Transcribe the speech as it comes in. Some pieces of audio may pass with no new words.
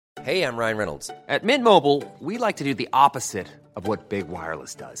Hey, I'm Ryan Reynolds. At Mint Mobile, we like to do the opposite of what Big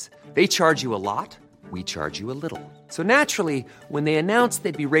Wireless does. They charge you a lot, we charge you a little. So naturally, when they announced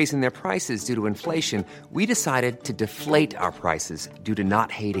they'd be raising their prices due to inflation, we decided to deflate our prices due to not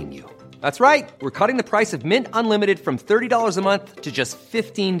hating you. That's right. We're cutting the price of Mint Unlimited from $30 a month to just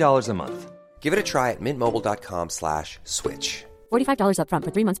 $15 a month. Give it a try at mintmobile.com/switch. $45 up front for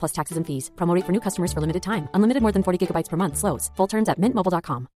 3 months plus taxes and fees. Promo rate for new customers for limited time. Unlimited more than 40 gigabytes per month. Slows full terms at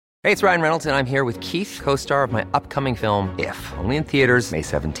mintmobile.com. Hey, it's Ryan Reynolds, and I'm here with Keith, co-star of my upcoming film, If, only in theaters May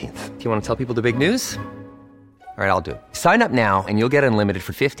 17th. Do you want to tell people the big news? All right, I'll do it. Sign up now and you'll get unlimited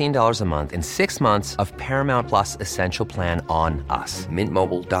for $15 a month and 6 months of Paramount Plus Essential Plan on us.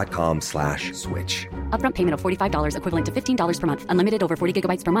 mintmobile.com/switch. Upfront payment of $45 equivalent to $15 per month. Unlimited over 40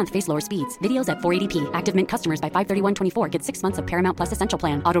 gigabytes per month. Face lower speeds. Videos at 480p. Active Mint customers by 531.24 get 6 months of Paramount Plus Essential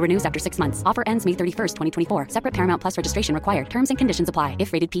Plan. Auto renews after 6 months. Offer ends May 31st, 2024. Separate Paramount Plus registration required. Terms and conditions apply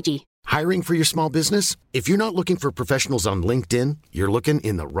if rated PG. Hiring for your small business? If you're not looking for professionals on LinkedIn, you're looking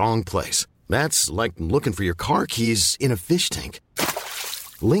in the wrong place. That's like looking for your car keys in a fish tank.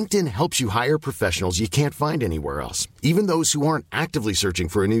 LinkedIn helps you hire professionals you can't find anywhere else, even those who aren't actively searching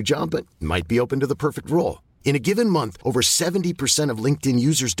for a new job but might be open to the perfect role. In a given month, over 70% of LinkedIn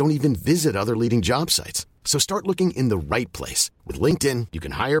users don't even visit other leading job sites. So start looking in the right place. With LinkedIn, you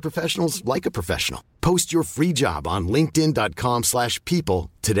can hire professionals like a professional. Post your free job on linkedin.com/people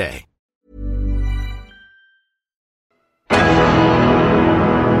today.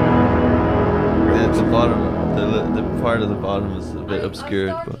 The bottom, the part of the bottom is a bit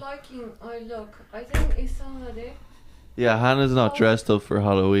obscured. I But look. I think it's somebody. yeah, Hannah's not dressed up for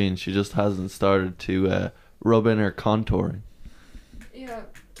Halloween. She just hasn't started to rub in her contouring. Yeah.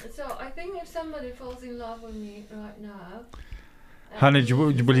 So I think if somebody falls in love with me right now. Hannah,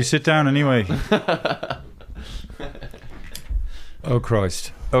 will you sit down anyway? Oh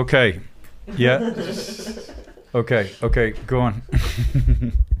Christ. Okay. Yeah. Okay. Go on.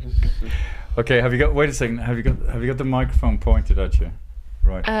 Okay. Wait a second. Have you got the microphone pointed at you?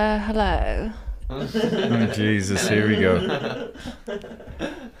 Right. Hello. Oh Jesus. Here we go.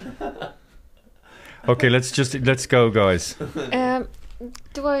 Okay. Let's go, guys.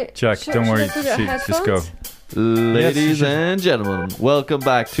 Do I? Jack, don't worry. Just go. Ladies and gentlemen, welcome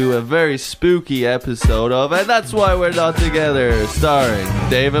back to a very spooky episode of And That's Why We're Not Together, starring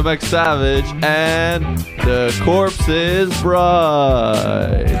David McSavage and The Corpse's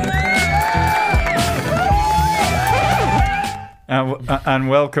Bride. And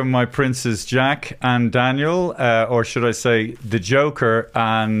welcome my princes Jack and Daniel, or should I say the Joker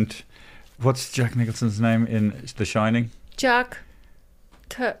and what's Jack Nicholson's name in The Shining? Jack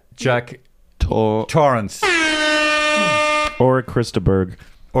Torrance. Or Krista Berg.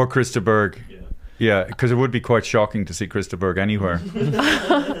 Or Krista Berg. Yeah, because it would be quite shocking to see Krista Berg anywhere.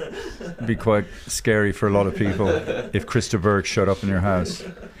 It'd be quite scary for a lot of people if Krista Berg showed up in your house.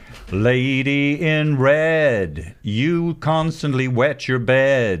 Lady in red, you constantly wet your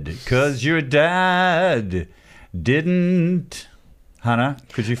bed 'cause your dad didn't. Hannah,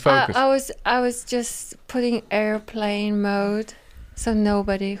 could you focus? I was just putting airplane mode. So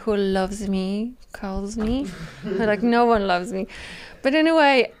nobody who loves me calls me. Like no one loves me. But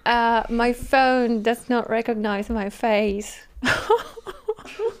anyway, my phone does not recognize my face.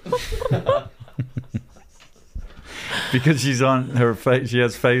 Because she's on her face, she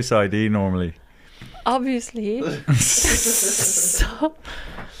has Face ID normally. Obviously. So,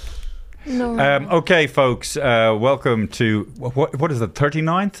 no. Okay, folks, welcome to what is it,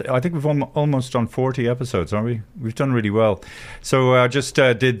 39th? I think we've almost done 40 episodes, aren't we? We've done really well. So I just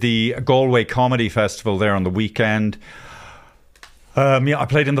did the Galway Comedy Festival there on the weekend. I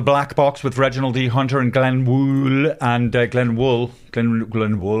played in the Black Box with Reginald D. Hunter and Glenn Wool and Glenn Wool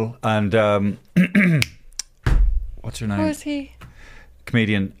and what's her name? Who is he?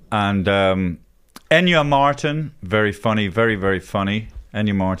 Comedian. And Enya Martin, very funny, very, very funny.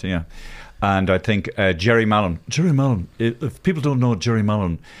 Enya Martin, yeah. And I think Jerry Mallon. Jerry Mallon, if people don't know Jerry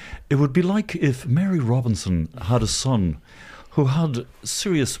Mallon, it would be like if Mary Robinson had a son who had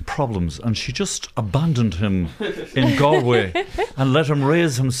serious problems and she just abandoned him in Galway and let him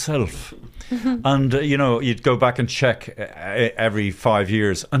raise himself. And, you'd go back and check every 5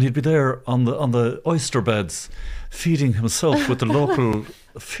 years and he'd be there on the oyster beds feeding himself with the local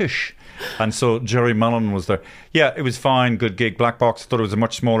fish. And so Jerry Mallon was there. Yeah, it was fine, good gig. Black Box, I thought it was a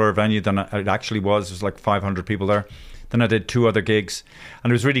much smaller venue than it actually was. There was like 500 people there. Then I did 2 other gigs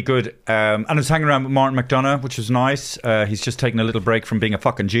and it was really good. And I was hanging around with Martin McDonagh, which was nice. He's just taking a little break from being a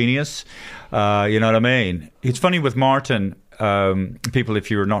fucking genius. You know what I mean? It's funny with Martin, people,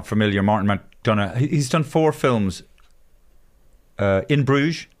 if you're not familiar, Martin McDonagh, he's done 4 films. In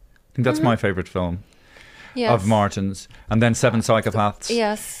Bruges, I think that's my favourite film Yes. of Martin's. And then Seven Psychopaths.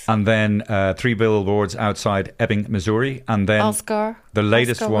 Yes. And then 3 Billboards Outside Ebbing, Missouri. And then Oscar. the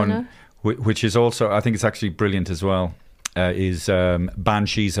latest Oscar one, winner. which is also, I think it's actually brilliant as well, is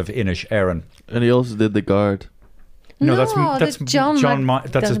Banshees of Inisherin. And he also did The Guard. No, that's John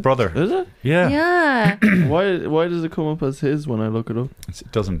that's his brother. Is it? Yeah. Yeah. Why does it come up as his when I look it up? It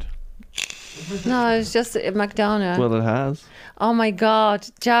doesn't. No, it's just McDonough. Well, it has. Oh my God,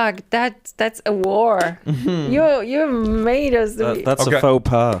 Jack, that's a war. You made us. That's Okay. a faux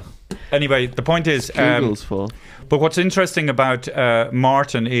pas. Anyway, the point is, Google's fault. but what's interesting about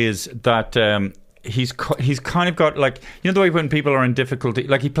Martin is that he's kind of got, like, you know, the way when people are in difficulty,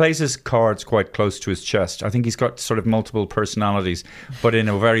 like, he plays his cards quite close to his chest. I think he's got sort of multiple personalities, but in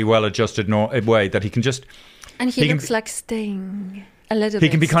a very well-adjusted way that he can just... And he can looks be- like Sting a little bit. He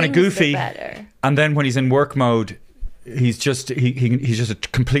can be kind of Sting is a bit goofy, better. and then when he's in work mode, he's just he's just a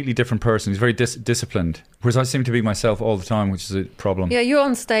completely different person. He's very disciplined, whereas I seem to be myself all the time, which is a problem. Yeah, you're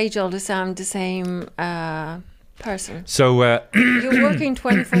on stage all the time, the same person. So You're working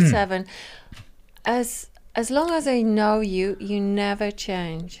 24/7. As long as I know you, you never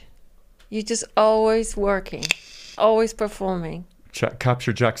change. You're just always working, always performing.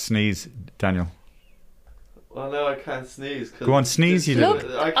 capture Jack's sneeze, Daniel. Well, no, I can't sneeze. Go on, sneeze, you Look, do.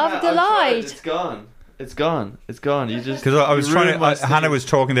 of the light. It's gone. It's gone. It's gone. You just... Because I was you trying ruined my to... Hannah sneeze. was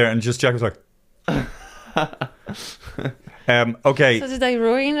talking there, and just Jack was like... okay, So did I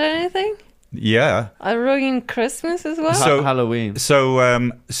ruin anything? yeah. I ruined Christmas as well? So- Halloween. So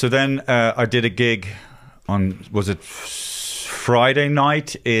then I did a gig on, was it Friday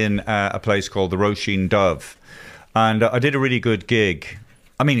night in a place called the Roisin Dove, and I did a really good gig.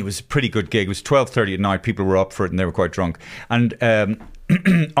 I mean, it was a pretty good gig. It was 12:30 at night. People were up for it, and they were quite drunk. And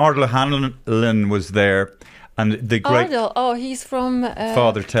Ardal Hanlon was there, and the great Ardal, oh, he's from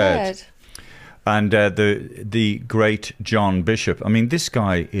Father Ted. And the great John Bishop. I mean, this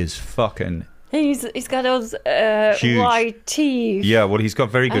guy is fucking... He's got those Huge. white teeth. Yeah, well, he's got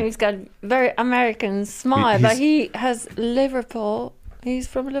very And good... he's got very American smile, He's- but he has Liverpool. He's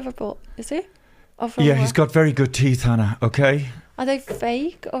from Liverpool, is he? Or from Yeah, where? he's got very good teeth, Hannah, okay? Are they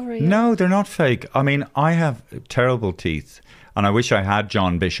fake or real? No, they're not fake. I mean, I have terrible teeth, and I wish I had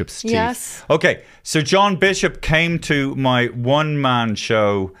John Bishop's teeth. Yes. Okay, so John Bishop came to my one-man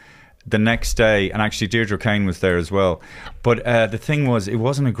show the next day, and actually Deirdre Kane was there as well. But the thing was, it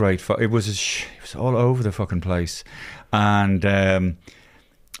wasn't a great... it was all over the fucking place. And...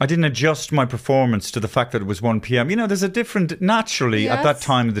 I didn't adjust my performance to the fact that it was 1 p.m. You know, there's a different... Naturally, at that Yes.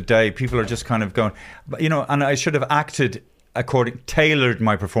 time of the day, people are just kind of going... You know, and I should have acted tailored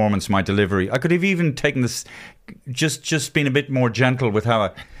my performance, my delivery. I could have even taken this... Just been a bit more gentle with how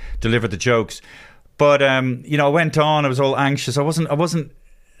I delivered the jokes. But, you know, I went on. I was all anxious.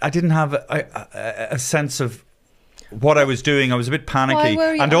 I didn't have a sense of what I was doing. I was a bit panicky. Why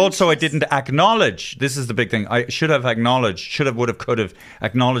were you And also I anxious? didn't acknowledge, this is the big thing, I should have acknowledged, could have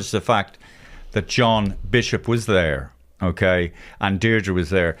acknowledged the fact that John Bishop was there, okay, and Deirdre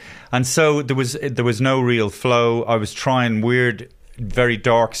was there. And so there was no real flow. I was trying weird, very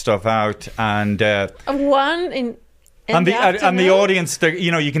dark stuff out, and... One in and the afternoon? audience,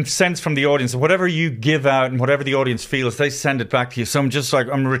 you know, you can sense from the audience, whatever you give out and whatever the audience feels, they send it back to you. So I'm just like,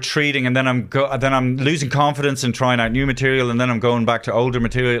 I'm retreating, and then I'm losing confidence and trying out new material, and then I'm going back to older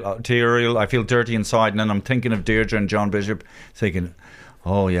material. I feel dirty inside, and then I'm thinking of Deirdre and John Bishop, thinking,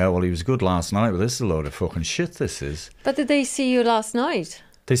 oh yeah, well, he was good last night, but this is a load of fucking shit, this is. But did they see you last night?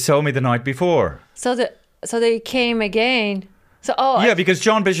 They saw me the night before. So they came again. So Yeah, because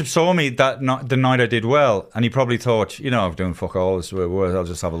John Bishop saw me the night I did well, and he probably thought, you know, I'm doing fuck all this, I'll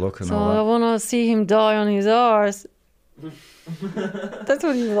just have a look and So all that. I want to see him die on his arse. That's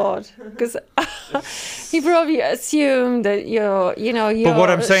what he thought, because he probably assumed that your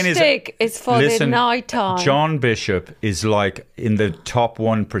what I'm saying is, shtick is for listen, the night time. John Bishop is like in the top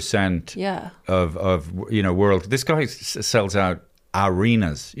 1% Yeah. of you know, world. This guy sells out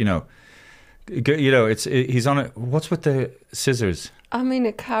arenas. You know, he's on it. What's with the scissors? I mean,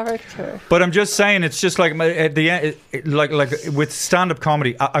 a character. But I'm just saying, it's just like at the end, like with stand-up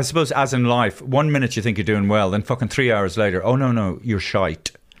comedy. I suppose, as in life, 1 minute you think you're doing well, then fucking 3 hours later, oh no, you're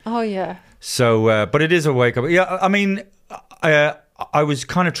shite. Oh yeah. So, but it is a wake up. Yeah, I mean, I was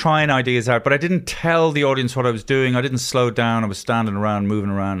kind of trying ideas out, but I didn't tell the audience what I was doing. I didn't slow down. I was standing around, moving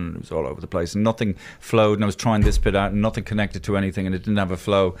around, and it was all over the place, and nothing flowed. And I was trying this bit out, and nothing connected to anything, and it didn't have a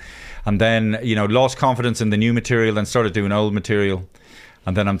flow. And then, you know, lost confidence in the new material, and started doing old material.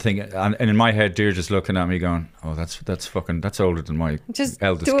 And then I'm thinking, and in my head, Deirdre's looking at me going, "Oh, that's older than my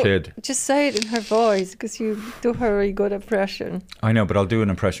eldest kid." Just say it in her voice, because you do her really good impression. I know, but I'll do an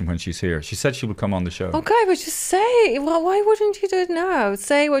impression when she's here. She said she would come on the show. Okay, but just say it. Well, why wouldn't you do it now?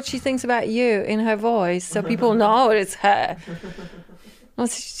 Say what she thinks about you in her voice, so people know it's her. Well,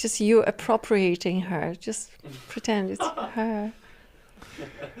 it's just you appropriating her. Just pretend it's her.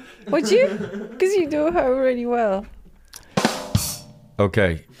 Would you? Because you do her really well.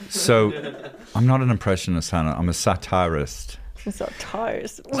 Okay, so I'm not an impressionist, Hannah. I'm a satirist. I'm so tired.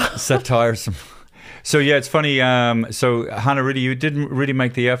 Satiresome. So yeah, it's funny. So Hannah, really, you didn't really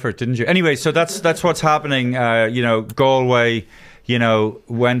make the effort, didn't you? Anyway, so that's what's happening. Galway,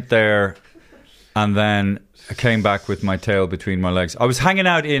 went there, and then I came back with my tail between my legs. I was hanging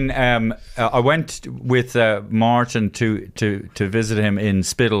out in. I went with Martin to visit him in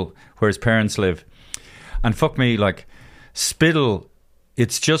Spiddal, where his parents live, and fuck me, like Spiddal.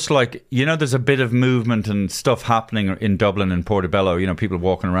 It's just like, there's a bit of movement and stuff happening in Dublin and Portobello, people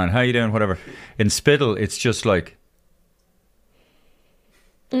walking around, how you doing, whatever. In Spiddal, it's just like...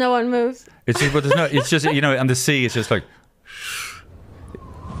 No one moves. It's just, and the sea is just like...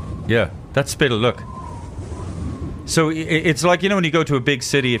 Yeah, that's Spiddal, look. So it's like, when you go to a big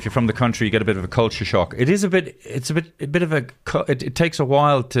city, if you're from the country, you get a bit of a culture shock. It takes a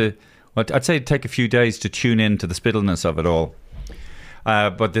while to... Well, I'd say it'd take a few days to tune in to the Spiddalness of it all.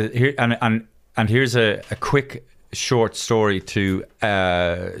 But here's a quick short story to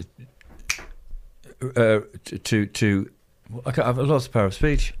I've lost the power of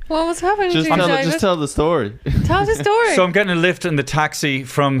speech. What was happening? Just tell the story. Tell the story. So I'm getting a lift in the taxi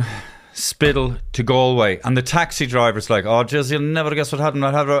from Spiddal to Galway, and the taxi driver's like, "Oh, Jez, you'll never guess what happened.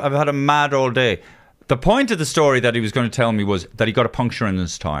 I've had a mad all day." The point of the story that he was going to tell me was that he got a puncture in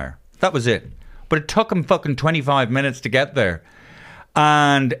his tyre. That was it. But it took him fucking 25 minutes to get there.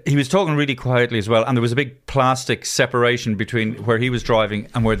 And he was talking really quietly as well. And there was a big plastic separation between where he was driving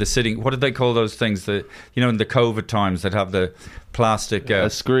and where the sitting... What did they call those things? In the COVID times, that have the plastic... a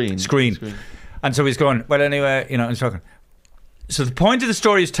screen. And so he's going, well, anyway, he's talking. So the point of the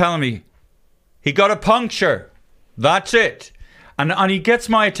story is telling me he got a puncture. That's it. And he gets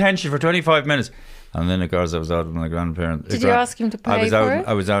my attention for 25 minutes. And then, of course, I was out with my grandparents. Did you ask him to pay for it?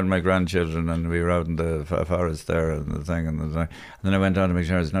 I was out with my grandchildren, and we were out in the forest there, and the thing, and then I went down to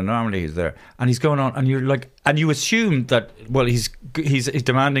McSharry's. Now, normally he's there, and he's going on, and you're like, and you assume that, well, he's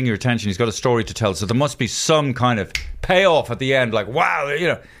demanding your attention. He's got a story to tell, so there must be some kind of payoff at the end. Like, wow,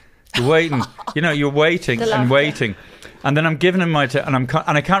 you're waiting, you're waiting and waiting. And then I'm giving him my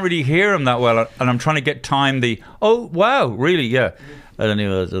and I can't really hear him that well, and I'm trying to get time. Oh wow, really? Yeah. And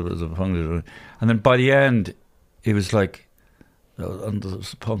anyway, it was a puncture. And then by the end, he was like, and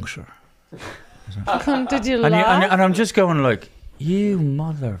there's a puncture. Did you laugh? And I'm just going like, you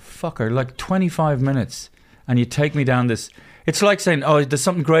motherfucker, like 25 minutes, and you take me down this. It's like saying, oh, there's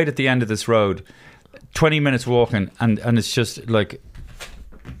something great at the end of this road. 20 minutes walking, and it's just like...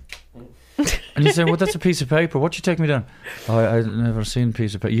 And you say, well, that's a piece of paper. What'd you take me down? Oh, I've never seen a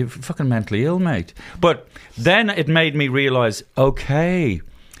piece of paper. You're fucking mentally ill, mate. But then it made me realise, okay...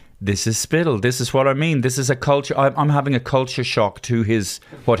 This is Spiddal. This is what I mean. This is a culture. I'm having a culture shock to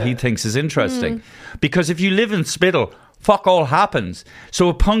what he thinks is interesting. Because if you live in Spiddal, fuck all happens. So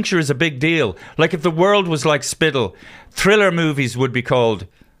a puncture is a big deal. Like if the world was like Spiddal, thriller movies would be called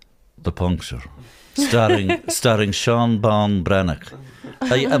The Puncture, starring Sean Baum Brannock.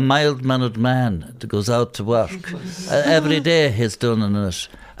 A mild-mannered man that goes out to work. Every day he's done in it.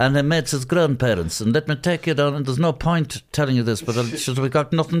 And he meets his grandparents. And let me take you down. And there's no point telling you this, but we've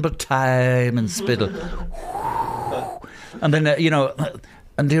got nothing but time in Spiddal. And then,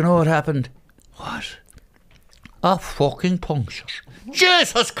 and do you know what happened? What? A fucking puncture.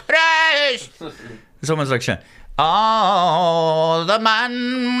 Jesus Christ! Someone's like, oh, the man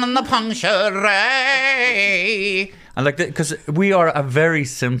and the puncture. And like, because we are a very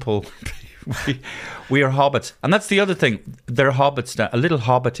simple... We are hobbits, and that's the other thing. They're hobbits, a little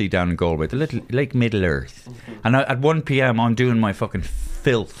hobbity down in Galway, the little like Middle Earth. And at 1 p.m, I'm doing my fucking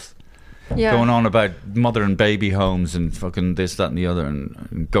filth, going on about mother and baby homes and fucking this, that, and the other,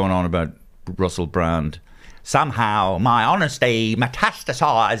 and going on about Russell Brand. Somehow, my honesty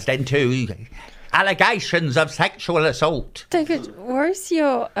metastasized into allegations of sexual assault. David, where's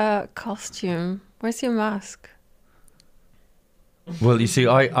your costume? Where's your mask? Well, you see,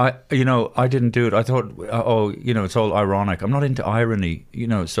 I didn't do it. I thought, it's all ironic. I'm not into irony, so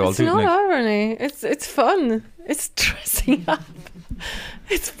I'll do it. It's not irony. It's fun. It's dressing up.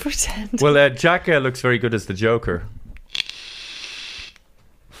 It's pretending. Well, Jack looks very good as the Joker.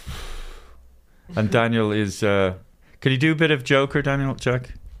 And Daniel is Can you do a bit of Joker, Daniel,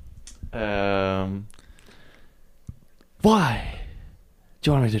 Jack? Why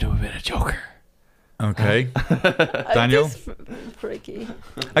do you want me to do a bit of Joker? Okay. Daniel? Just freaky.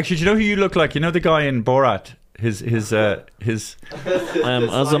 Actually, do you know who you look like? You know the guy in Borat? His I am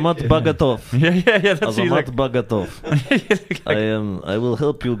Azamat Bagatov. yeah, that's who you Azamat look. Bagatov. I will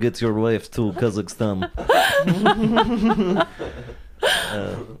help you get your wife to Kazakhstan.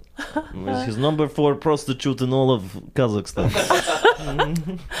 He's number 4 prostitute in all of Kazakhstan.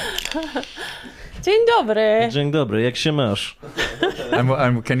 Dzień dobry. Dzień dobry, jak się masz?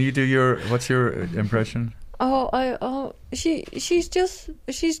 And can you do what's your impression? She's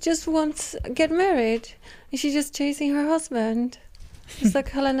just wants to get married. She's just chasing her husband. It's like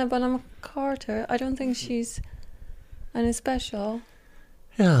Helena Bonham Carter. I don't think she's any special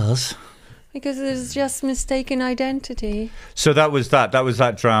Yes. because it's just mistaken identity. So that was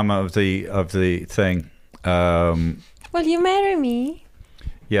that drama of the thing. Will you marry me?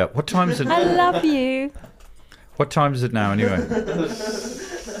 Yeah. What time is it? I love you. What time is it now, anyway?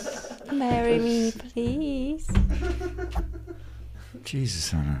 Marry me, please.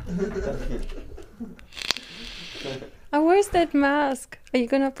 Jesus, Hannah. Oh, where's that mask? Are you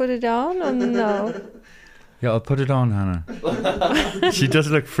gonna put it on or no? Yeah, I'll put it on, Hannah. She does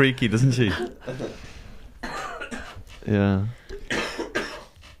look freaky, doesn't she? Yeah.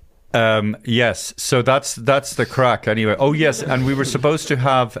 Yes. So that's the crack, anyway. Oh, yes, and we were supposed to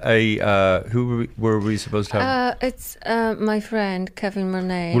have a. Who were we supposed to have? It's my friend Kevin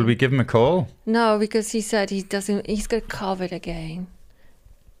Murnay. Will we give him a call? No, because he said he's got COVID again.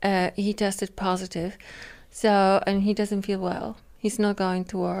 He tested positive, and he doesn't feel well. He's not going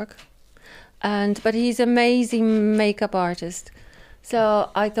to work, but he's an amazing makeup artist. So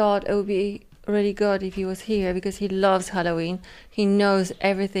I thought it would be really good if he was here because he loves Halloween. He knows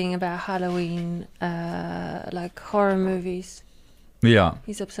everything about Halloween, like horror movies. Yeah.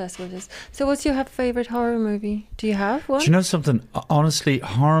 He's obsessed with this. So what's your favorite horror movie? Do you have one? Do you know something? Honestly,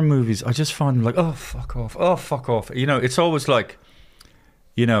 horror movies, I just find them like, oh, fuck off. Oh, fuck off. You know, it's always like,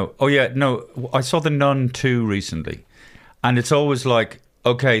 you know, oh, yeah, no, I saw The Nun 2 recently. And it's always like,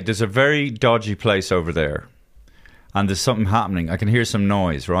 okay, there's a very dodgy place over there. And there's something happening. I can hear some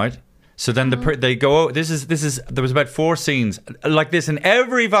noise, right? So then they go, there was about 4 scenes like this in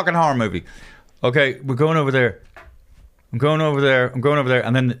every fucking horror movie. Okay, we're going over there. I'm going over there.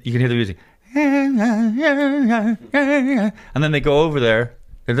 And then you can hear the music. And then they go over there.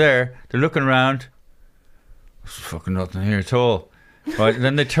 They're there. They're looking around. There's fucking nothing here at all. Right? And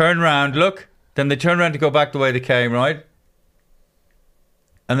then they turn around, look. Then they turn around to go back the way they came, right?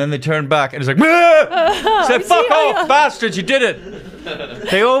 And then they turn back and it's like, say, fuck off, bastards, you did it.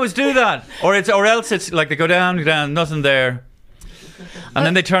 They always do that. Or else it's like they go down, nothing there. And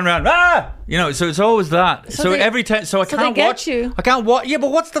then they turn around, you know, so it's always that. So every 10, so I can't watch. I can't watch. Yeah,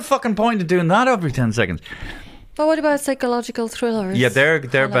 but what's the fucking point of doing that every 10 seconds? But what about psychological thrillers? Yeah, they're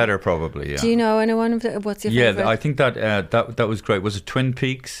better probably. Yeah. Do you know anyone of what's your favorite? Yeah, I think that was great. Was it Twin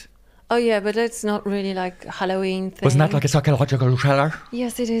Peaks? Oh yeah, but it's not really like Halloween thing. Wasn't that like a psychological thriller?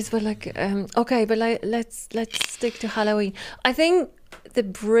 Yes, it is. But like, okay, but like, let's stick to Halloween. I think the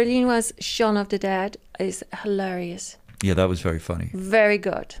brilliant was Shaun of the Dead is hilarious. Yeah, that was very funny. Very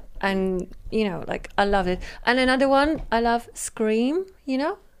good, and you know, like I loved it. And another one, I love Scream. You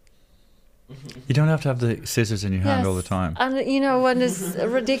know. You don't have to have the scissors in your hand all the time. And you know, when there's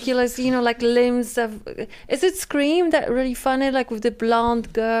ridiculous, you know, like limbs of. Is it Scream that really funny, like with the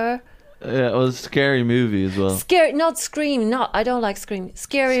blonde girl? Yeah, it was a scary movie as well. Scary, not Scream. No, I don't like Scream.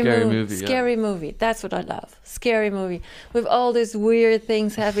 Scary movie. Scary yeah. movie. That's what I love. Scary movie with all these weird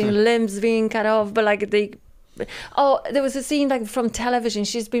things, having limbs being cut off, but like they. Oh, there was a scene like from television.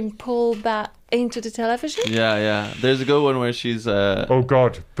 She's been pulled back into the television. Yeah. There's a good one where she's. Oh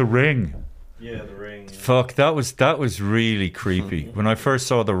God, The Ring. Yeah, The Ring. Yeah. Fuck, that was really creepy. When I first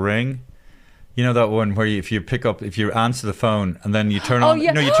saw The Ring, you know that one where if you answer the phone and then you turn on,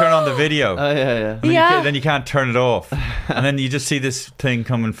 yeah. you turn on the video. Oh yeah. And then you can't turn it off, and then you just see this thing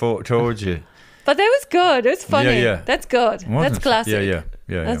coming towards you. But that was good. It was funny. Yeah. That's good. That's classic.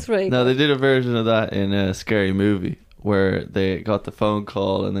 Yeah. That's really No, good. they did a version of that in a Scary Movie where they got the phone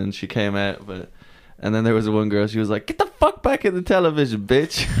call and then she came out, and then there was one girl. She was like, "Get the fuck back in the television,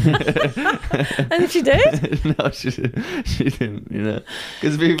 bitch!" And she did? No, she didn't. You know,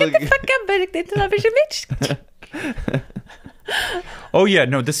 because people Get the fuck up back in the television, bitch. Oh yeah,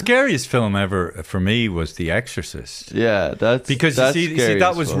 no. The scariest film ever for me was The Exorcist. Yeah, that's because that's you see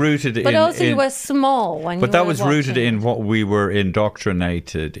that was rooted in. But also you were small when you But that were was rooted watching. in what we were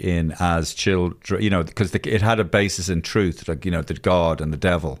indoctrinated in as children. You know, because it had a basis in truth, like you know, the God and the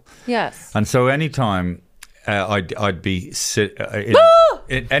devil. Yes. And so anytime I'd be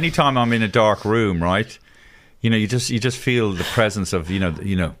anytime I'm in a dark room, right? You just feel the presence of I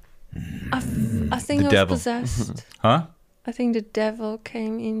think the I was devil. possessed. Huh? I think the devil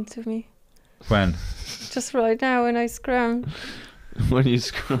came into me When? just right now when I screamed. When you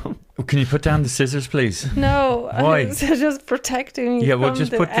scrum. Can you put down the scissors, please? No, Why? I was just protecting me Yeah, well, from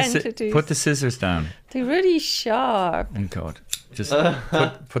just the put entities. put the scissors down. They're really sharp. Oh God, just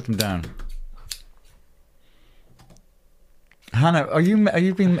put them down. Hannah, are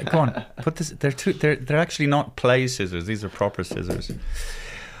you being? Go on, put this. They're actually not play scissors. These are proper scissors.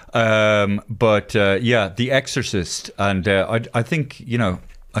 But The Exorcist, and I think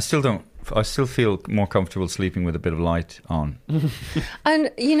I still feel more comfortable sleeping with a bit of light on.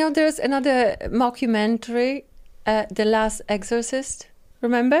 And there's another mockumentary, The Last Exorcist.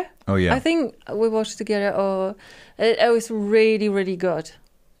 Remember? Oh yeah. I think we watched together. Oh, it was really, really good.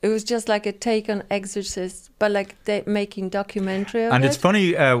 It was just like a take on Exorcist, but like they making documentary of And it. it's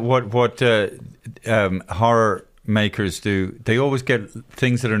funny what horror makers do. They always get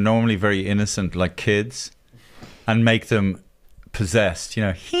things that are normally very innocent, like kids, and make them possessed.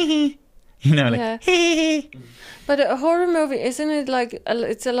 Yeah. But a horror movie, isn't it like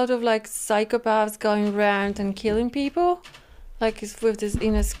it's a lot of like psychopaths going around and killing people, like it's with this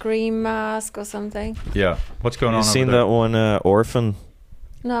in a scream mask or something? Yeah. What's going on? You seen over there? that one, Orphan?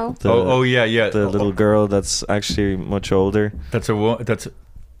 No. Yeah. The little girl that's actually much older. That's.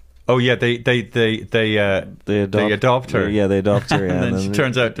 Oh yeah, they adopt her. Yeah, they adopt her. Yeah, and then she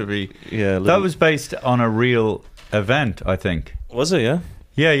turns out to be. Yeah, That was based on a real event, I think. Was it? Yeah.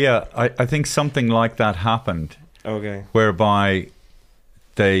 Yeah. I think something like that happened, Okay. whereby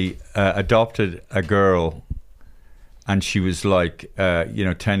they adopted a girl, and she was like,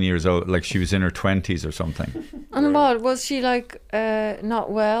 10 years old, like she was in her 20s or something. And what was she like?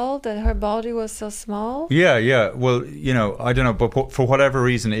 Not well. That her body was so small. Yeah. Well, I don't know, but for whatever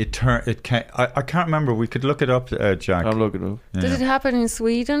reason, I can't remember. We could look it up, Jack. I'm looking up. Yeah. Did it happen in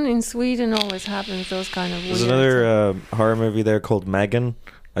Sweden? In Sweden, always happens those kind of. There's weird another horror movie there called Megan.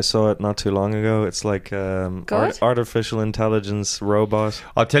 I saw it not too long ago. It's like artificial intelligence robot.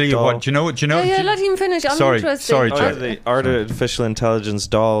 I'll tell you doll. what. Do you know? Yeah, let him finish. I'm Sorry, interested. sorry, Oh, Jack. yeah, the artificial intelligence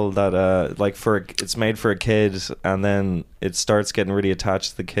doll that it's made for a kid, and then it starts getting really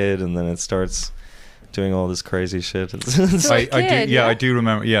attached to the kid, and then it starts doing all this crazy shit. So a kid, do. Yeah, I do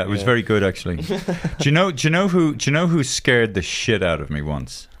remember. Yeah, it was very good actually. Do you know who scared the shit out of me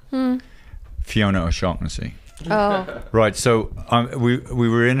once? Fiona O'Shaughnessy. Oh, Right, so we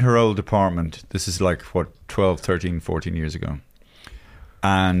were in her old apartment. This is like, 12, 13, 14 years ago.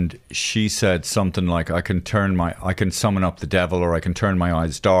 And she said something like, I can summon up the devil, or I can turn my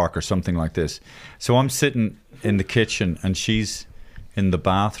eyes dark, or something like this. So I'm sitting in the kitchen, and she's in the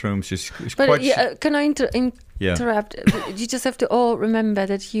bathroom. She's but quite... yeah, can I interrupt? You just have to all remember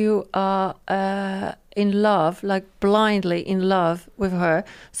that you are in love, like blindly in love with her,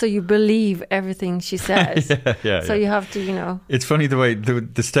 so you believe everything she says. So you have to, It's funny the way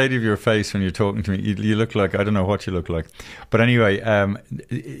the state of your face when you're talking to me. You look like, I don't know what you look like, but anyway,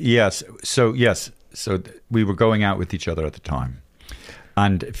 yes. So we were going out with each other at the time,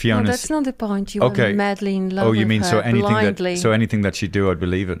 and Fiona. No, that's not the point. You were madly in love. Oh, you with mean her, blindly. anything that she'd do, I'd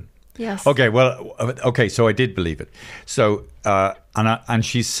believe it. Yes. Okay. Well. Okay. So I did believe it. So and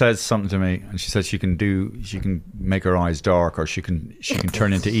she says something to me, and she says she can make her eyes dark, or she can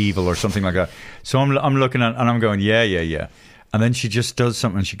turn into evil, or something like that. So I'm looking at, and I'm going, yeah. And then she just does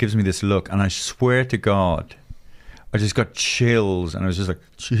something, and she gives me this look, and I swear to God, I just got chills, and I was just like,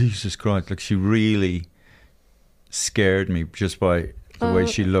 Jesus Christ! Like, she really scared me just by the way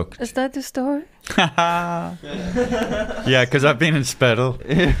she looked. Is that the story? Yeah, because I've been in Spittle.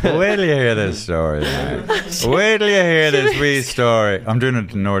 Wait till you hear this story, man. Wait till you hear this wee story. I'm doing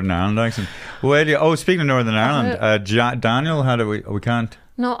it in Northern Ireland accent. Speaking of Northern Ireland, Daniel, how do we can't.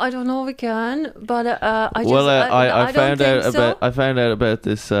 No, I don't know. We can, but I found out about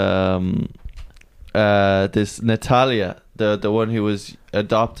this this Natalia, the one who was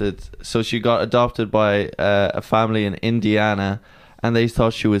adopted. So she got adopted by a family in Indiana, and they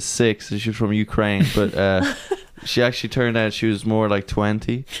thought she was 6, so she was from Ukraine, but she actually turned out she was more like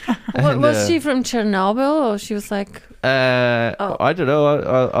 20. Was she from Chernobyl, or she was like? I don't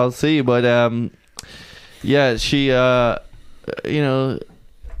know. I'll see, but yeah, she How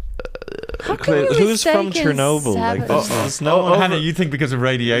can you who's from mistaken Chernobyl? Like, savage? there's no one. Hannah, you think because of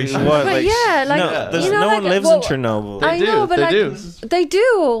radiation? What, But like, yeah, like, no, there's you know, no like, one lives well, in Chernobyl. I know, but they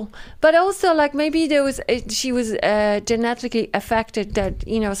do. But also, like, maybe she was genetically affected, that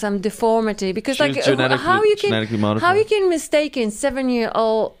some deformity, because She was like genetically how you can modified. mistake a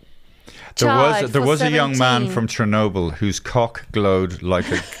 7-year-old There for was a young man 17. from Chernobyl whose cock glowed like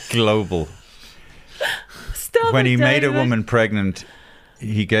a global. Stop When it, he made a David. woman pregnant,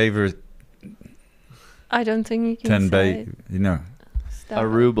 he gave her I don't think you can 10 say it. Stop A it.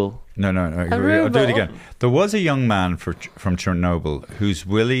 ruble. No, I'll do it ruble. again. There was a young man from Chernobyl whose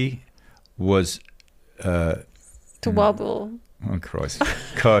willy was, To wobble. oh Christ,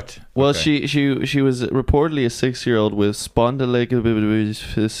 cut. Well, Okay. she was reportedly a 6-year-old with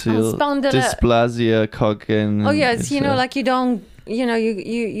spondylolisthesis dysplasia cognitive. Oh yes, like you don't,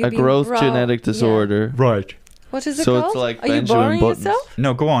 you a be growth raw. genetic Yeah. disorder. Right. What is it So called? it's like Are you Benjamin boring Buttons. yourself?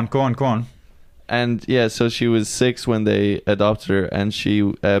 No, go on. And yeah, so she was 6 when they adopted her, and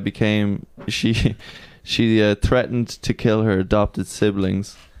she threatened to kill her adopted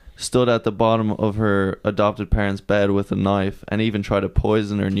siblings, stood at the bottom of her adopted parents' bed with a knife, and even tried to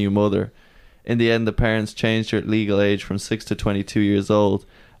poison her new mother. In the end, the parents changed her legal age from 6 to 22 years old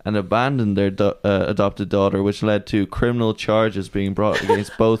and abandoned their adopted daughter, which led to criminal charges being brought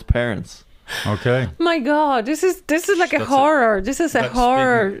against both parents. Okay. My God, this is like a horror. This is a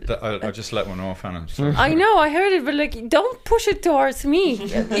horror. I'll just let one off, Hannah. Sorry. I know, I heard it, but don't push it towards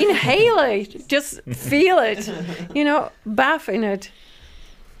me. Inhale it. Just feel it. Bath in it.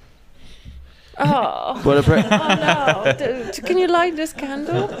 Oh. But Oh no! Can you light this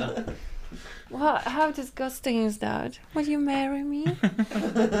candle? What? How disgusting is that? Will you marry me?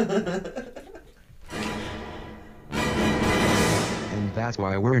 And that's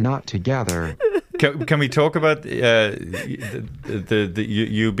why we're not together. Can we talk about you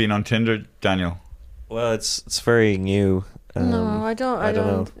being on Tinder, Daniel? Well, it's very new. No, I don't. I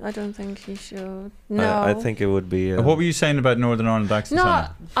know. I don't think you should. No, I think it would be. What were you saying about Northern Ireland accents? No,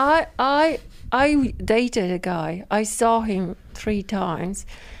 Hannah? I dated a guy. I saw him 3 times.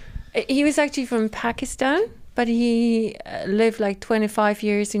 He was actually from Pakistan, but he lived like 25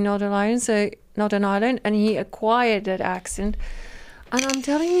 years in Northern Ireland, and he acquired that accent. And I'm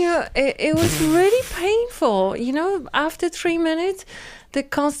telling you, it was really painful. After 3 minutes, the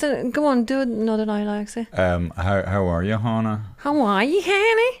constant. Go on, do Northern Ireland accent. How are you, Hannah? How are you,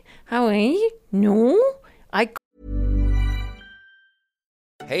 honey? How are you? No,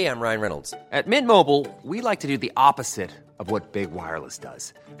 Hey, I'm Ryan Reynolds. At Mint Mobile, we like to do the opposite of what Big Wireless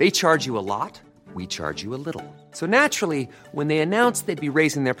does. They charge you a lot, we charge you a little. So naturally, when they announced they'd be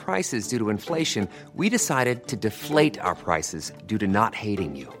raising their prices due to inflation, we decided to deflate our prices due to not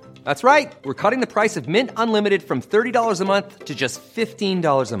hating you. That's right. We're cutting the price of Mint Unlimited from $30 a month to just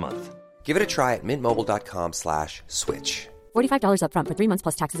 $15 a month. Give it a try at mintmobile.com/switch. $45 up front for 3 months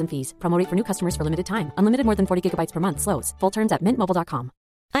plus taxes and fees. Promo rate for new customers for limited time. Unlimited more than 40 gigabytes per month. Slows full terms at mintmobile.com.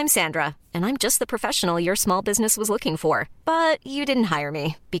 I'm Sandra, and I'm just the professional your small business was looking for. But you didn't hire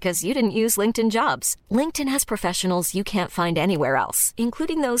me because you didn't use LinkedIn Jobs. LinkedIn has professionals you can't find anywhere else,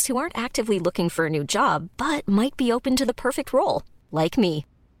 including those who aren't actively looking for a new job, but might be open to the perfect role, like me.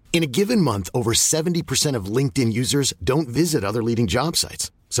 In a given month, over 70% of LinkedIn users don't visit other leading job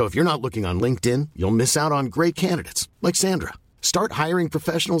sites. So if you're not looking on LinkedIn, you'll miss out on great candidates like Sandra. Start hiring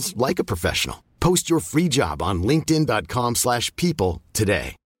professionals like a professional. Post your free job on linkedin.com/people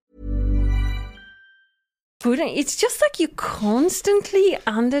today. It's just like you constantly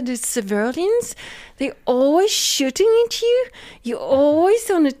under the surveillance. They're always shooting at you. You're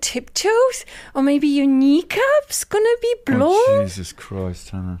always on the tiptoes, or maybe your kneecap's gonna be blown. Oh, Jesus Christ,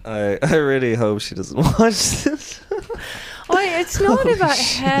 Hannah. I really hope she doesn't watch this. It's not about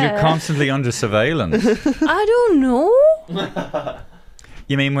hair. You're constantly under surveillance. I don't know.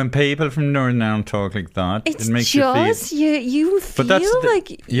 You mean when people from Northern Ireland talk like that, It's it makes just you feel... you feel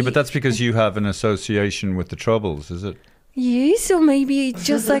like but that's because you have an association with the Troubles, is it? yes, or maybe it's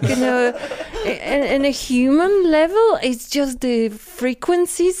just like in a human level, it's just the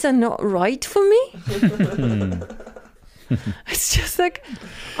frequencies are not right for me. It's just like,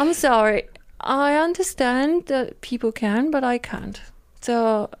 I'm sorry, I understand that people can, but I can't.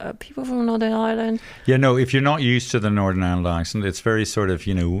 So people from Northern Ireland. Yeah, no, if you're not used to the Northern Ireland accent, it's very sort of,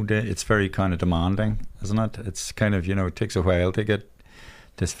 it's very kind of demanding, isn't it? It's kind of, it takes a while to get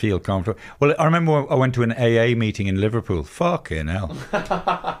to feel comfortable. Well, I remember I went to an AA meeting in Liverpool. Fucking hell.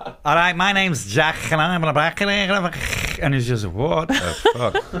 All right, my name's Jack and I'm a black and it's just, what the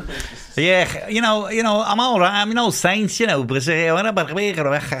fuck? Yeah, I'm all right. I'm no saint, but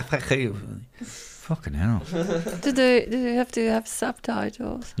fucking hell. Do they have to have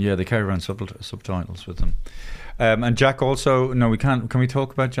subtitles? Yeah, they carry around subtitles with them. And Jack also... No, we can't... Can we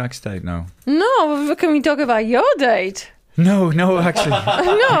talk about Jack's date now? No, but can we talk about your date? No, actually.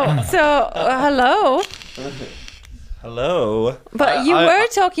 No, so hello. Hello. But you were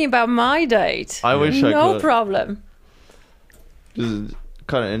talking about my date. I wish I No could. problem.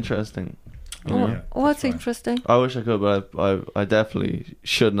 kind of interesting. What's interesting? I wish I could, but I definitely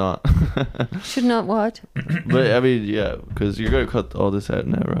should not. Should not what? But I mean, yeah, because you're going to cut all this out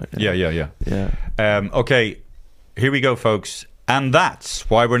now, right? Yeah. Yeah. Okay, here we go, folks. And that's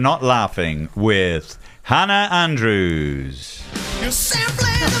why we're not laughing with Hannah Andrews. You're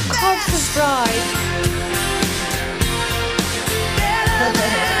simply the best. Corpse Bride.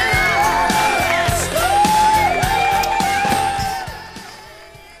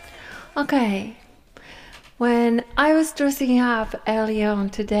 Okay. When I was dressing up early on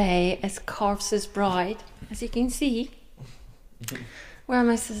today as Corpse's Bride, as you can see, where are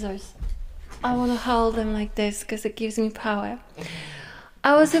my scissors? I want to hold them like this because it gives me power.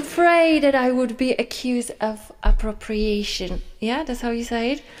 I was afraid that I would be accused of appropriation. Yeah, that's how you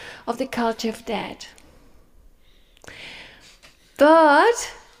say it, of the culture of dead.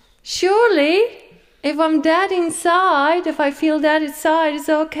 But surely, if I'm dead inside, if I feel dead inside, it's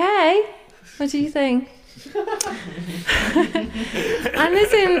okay. What do you think? And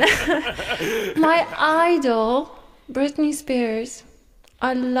listen, my idol, Britney Spears,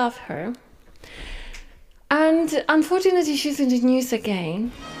 I love her. And unfortunately, she's in the news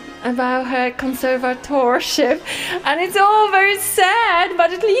again about her conservatorship. And it's all very sad,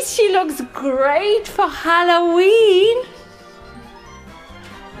 but at least she looks great for Halloween.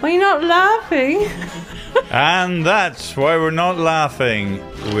 Why are you not laughing? And that's why we're not laughing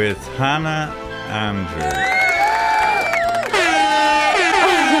with Hannah Andrews.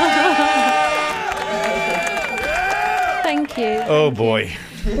 Thank you. Oh boy.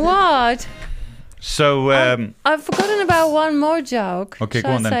 What? So I've forgotten about one more joke. okay,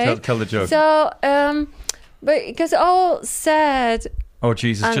 Shall go on I then. say? Tell the joke. So, but because all said, Oh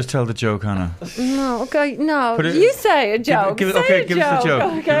Jesus! Just tell the joke, Hannah. no, okay, no, Put it- you say a joke. Give Say okay, a give us the joke.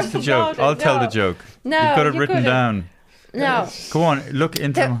 Okay, Give us the joke. I'll tell the joke. No, You've got it you written couldn't. down. No. Go on, look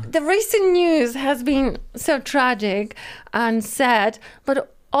into. The recent news has been so tragic and sad,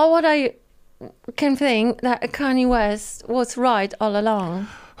 but all what I can think that Kanye West was right all along.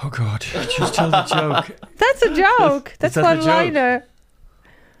 Oh God! Just tell the joke. That's a joke. That's that the one joke? liner.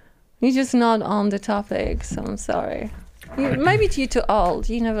 You're just not on the topic, so I'm sorry. Maybe you're too old.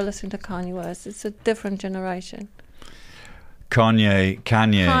 You never listened to Kanye West. It's a different generation. Kanye.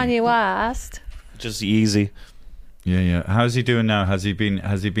 Kanye West. Just easy. Yeah. How's he doing now? Has he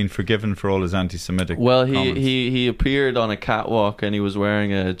been forgiven for all his anti-Semitic? Well, comments? he appeared on a catwalk and he was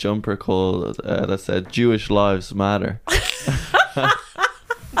wearing a jumper called that said "Jewish Lives Matter."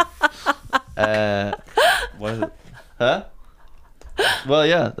 What is it? Huh? Well,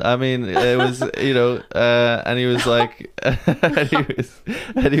 yeah. I mean, it was and he was like,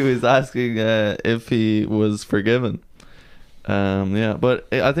 and he was asking if he was forgiven. Yeah, but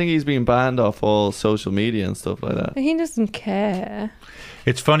I think he's been banned off all social media and stuff like that. He doesn't care.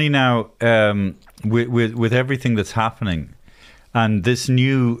 It's funny now with everything that's happening, and this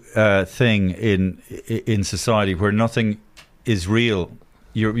new thing in society where nothing is real.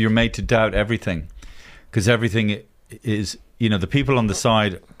 You're made to doubt everything because everything is. The people on the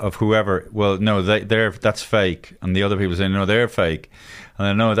side of whoever, well, no, that's fake, and the other people say no, they're fake, and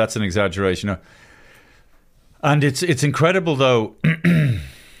I know that's an exaggeration. No. And it's incredible though,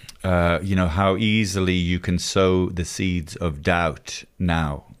 how easily you can sow the seeds of doubt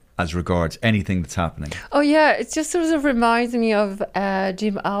now as regards anything that's happening. Oh yeah, it just sort of reminds me of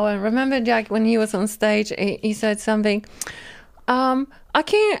Jim Owen. Remember, Jack, when he was on stage, he said something. I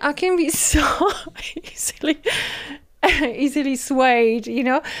can be so easily swayed,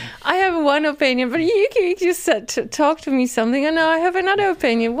 I have one opinion, but you just said talk to me something and I have another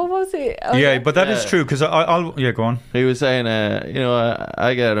opinion. What was it? Yeah, but that is true because I'll go on. He was saying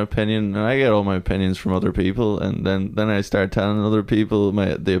I get an opinion and I get all my opinions from other people, and then I start telling other people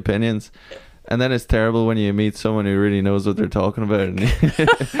the opinions, and then it's terrible when you meet someone who really knows what they're talking about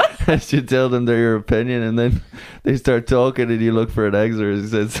and you tell them your opinion and then they start talking and you look for an exit, or he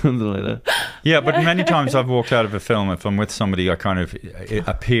said something like that. Yeah, but many times I've walked out of a film, if I'm with somebody, I kind of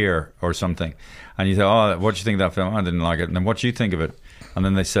appear or something, and you say, oh, what do you think of that film? I didn't like it. And then what do you think of it? And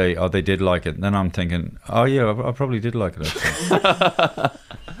then they say, oh, they did like it. And then I'm thinking, oh yeah, I probably did like it actually.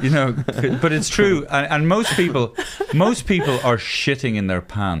 But it's true, and most people are shitting in their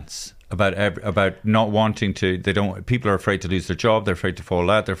pants about not wanting to. People are afraid to lose their job. They're afraid to fall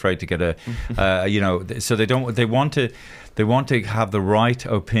out. They're afraid to get so they don't. They want to have the right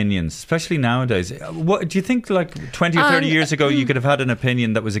opinions, especially nowadays. What do you think? Like 20 or 30 years ago, you could have had an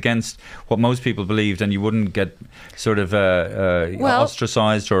opinion that was against what most people believed, and you wouldn't get sort of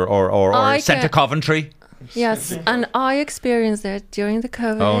ostracized or sent to Coventry. Yes, and I experienced it during the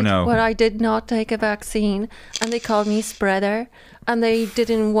COVID Oh, no. where I did not take a vaccine and they called me spreader and they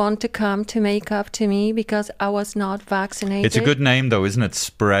didn't want to come to make up to me because I was not vaccinated. It's a good name though, isn't it?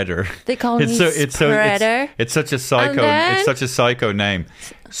 Spreader. They call me spreader. It's such a psycho. And then- It's such a psycho name.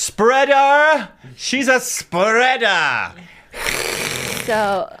 Spreader. She's a spreader.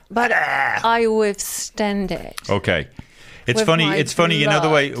 So, but I withstand it. Okay. It's With funny. my It's funny. You know the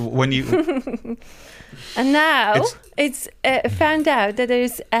way blood. when you. And now It's- it's found out that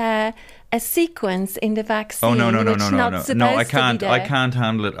there's a sequence in the vaccine. Oh no which not supposed no! I to be can't. there. I can't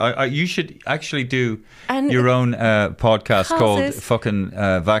handle it. You should actually do And your own podcast called causes "Fucking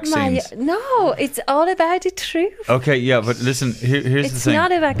Vaccines." No, it's all about the truth. Okay, yeah, but listen. Here's It's the thing.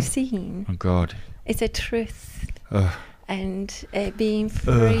 not a vaccine. Oh God. It's a truth. Ugh. And being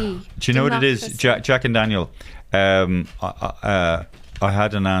free. Do you know what it is, Democracy. Jack and Daniel? I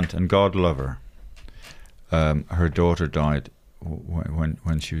had an aunt, and God love her. Her daughter died when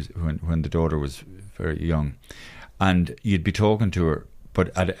the daughter was very young, and you'd be talking to her, but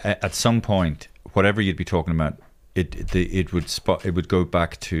at some point, whatever you'd be talking about, it would go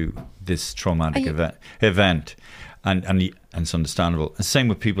back to this traumatic event. And it's understandable. The same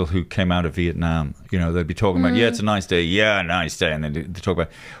with people who came out of Vietnam. You know, they'd be talking about, yeah, it's a nice day, yeah, a nice day, and then they talk about.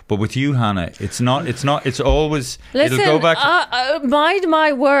 But with you, Hannah, it's not. It's always. Listen, it'll go back. mind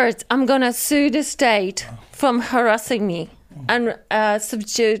my words. I'm gonna sue the state from harassing me and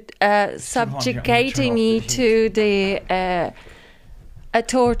subjugating me to the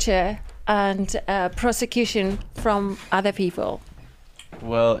torture and prosecution from other people.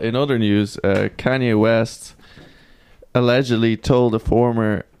 Well, in other news, Kanye West allegedly told a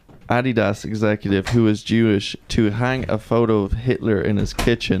former Adidas executive who is Jewish to hang a photo of Hitler in his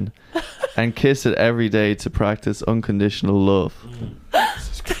kitchen and kiss it every day to practice unconditional love.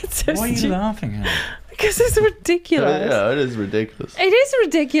 That's so Why are you stupid. laughing, Hannah? Because it's ridiculous. Yeah, it is ridiculous. It is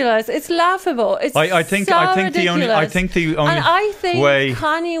ridiculous. It's laughable. It's I think so the only and I think way.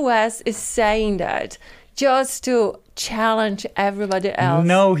 Kanye West is saying that just to challenge everybody else.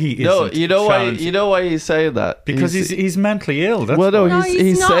 No, he isn't. No, you know why? challenged. You know why he's saying that? Because he's mentally ill. That's well, no, why. No,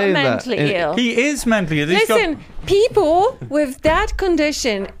 he's not saying mentally that. ill. He is mentally ill. He's got- Listen, people with that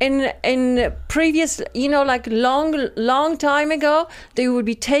condition in previous, like long time ago, they would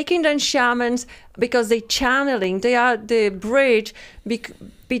be taking down shamans because they channeling. They are the bridge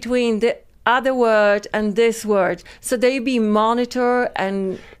between the other word and this word, so they be monitor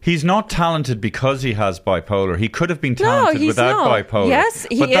and. He's not talented because he has bipolar. He could have been talented he's without not. bipolar. Yes,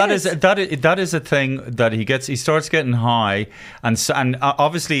 he but is. that is a thing that he gets. He starts getting high, and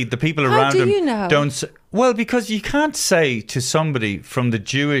obviously the people How around do him you know? don't. Well, because you can't say to somebody from the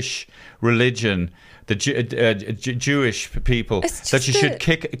Jewish religion, the Jewish people, It's that you just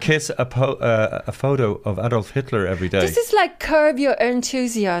should kiss a photo of Adolf Hitler every day. This is like curb your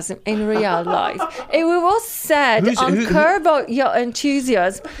enthusiasm in real life. If it was said Who- curb your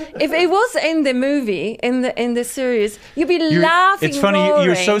enthusiasm, if it was in the movie, in the series, you'd be laughing. It's funny. roaring.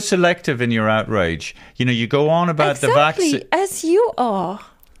 You're so selective in your outrage. You know, you go on about the exactly vaccine. as you are.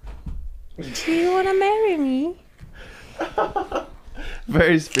 Do you want to marry me?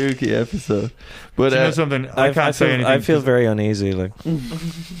 Very spooky episode. But Do you know something? I can't say anything. I feel very uneasy. Like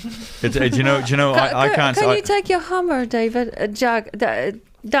It's, do you know? I can't. Can I- you take your Hummer, David,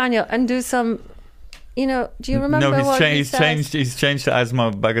 Daniel, and do some? Do you remember no, what he's he changed. says? He's changed to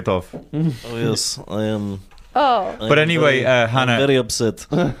Asma Bagatov. oh yes, I am. Oh, But anyway, I'm Hannah. very upset.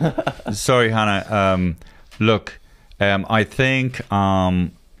 Sorry, Hannah. Look, I think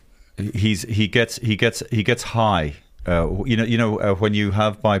he gets high. When you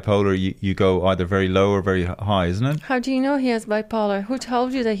have bipolar, you go either very low or very high, isn't it? how do you know he has bipolar? Who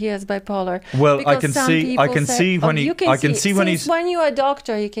told you that he has bipolar? Well, I Because can some see. I people can say- see when he. you I can see when Since he's. when you're a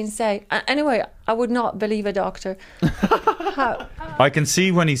doctor, you can say. Anyway, I would not believe a doctor. How? I can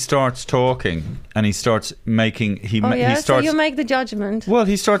see when he starts talking and he starts making. He So starts. you make the judgment. Well,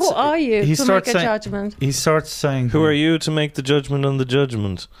 he starts. Who are you He to starts make a saying, judgment? He starts saying. Who are you to make the judgment on the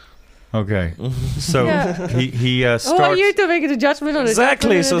judgment? Okay, so Yeah. he starts. Who are you to make the judgment on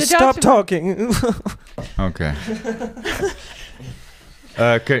Exactly. the So the stop judgment? talking. Okay.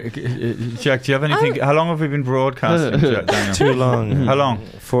 Jack, do you have anything? How long have we been broadcasting, Daniel? Too long. How long?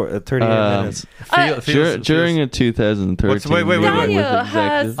 For 38 minutes. during a 2013 Wait, meeting with Daniel has-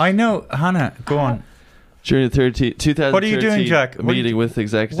 executives, I know, Hannah. Go on. during the 2013 What are you doing, Jack? What are you- meeting with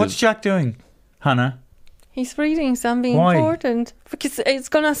executives. What's Jack doing, Hannah? He's reading something Why? important because it's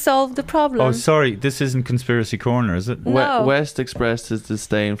gonna solve the problem. Oh, sorry. This isn't Conspiracy Corner, is it? No. West expressed his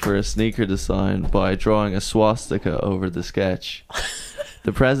disdain for a sneaker design by drawing a swastika over the sketch.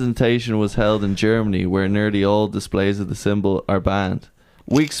 The presentation was held in Germany, where nearly all displays of the symbol are banned.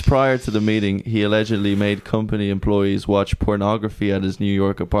 Weeks prior to the meeting, he allegedly made company employees watch pornography at his New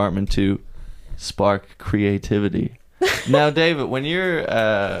York apartment to spark creativity. Now, David, when you're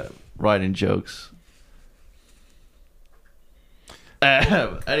writing jokes...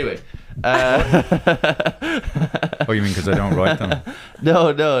 anyway... Oh, you mean because I don't write them?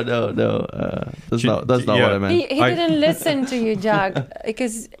 No. That's not what I meant. He didn't listen to you, Jack,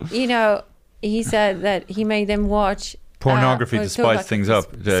 because, you know, he said that he made them watch... Pornography to spice things up.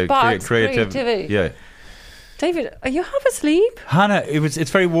 Sparks creativity. Yeah. David, are you half asleep? Hannah,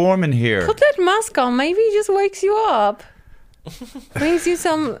 it's very warm in here. Put that mask on. Maybe it just wakes you up. Brings you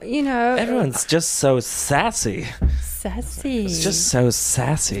some, you know... Everyone's just so sassy. Sassy. It's just so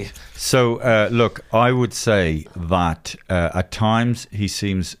sassy. So, look, I would say that at times he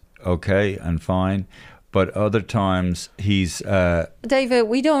seems okay and fine, but other times he's... David,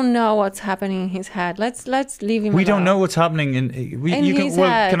 we don't know what's happening in his head. Let's leave him We alone. don't know what's happening in his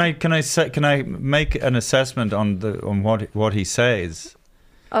head. Can I make an assessment on what he says?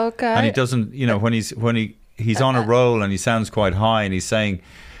 Okay. And he doesn't, you know, when he's on a roll and he sounds quite high and he's saying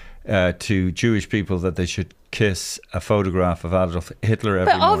to Jewish people that they should kiss a photograph of Adolf Hitler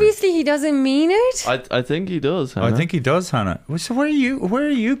every But morning. obviously he doesn't mean it. I think he does, Hannah. I think he does, Hannah. So where are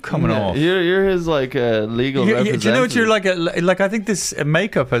you coming off? You're his legal representative. Do you know what you're like? I think this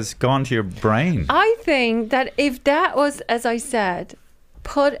makeup has gone to your brain. I think that if that was, as I said,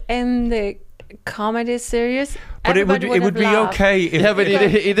 put in the comedy series, but it would be okay. Yeah, but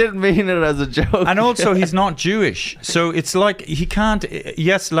he didn't mean it as a joke. And also, he's not Jewish, so it's like he can't.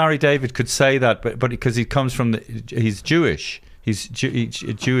 Yes, Larry David could say that, but because he comes from he's Jewish, he's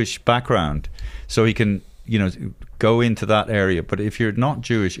a Jewish background, so he can, you know, go into that area. But if you're not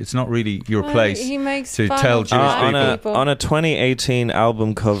Jewish, it's not really your place to tell Jewish people. On a 2018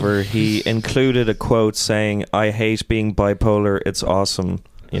 album cover, he included a quote saying, "I hate being bipolar. It's awesome."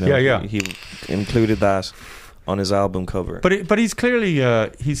 You know, He included that on his album cover. But he's clearly you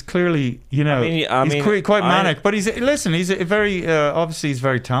know, he's quite manic. But he's a very obviously he's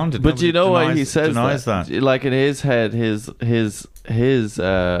very talented. But you know why he says that? Like in his head, his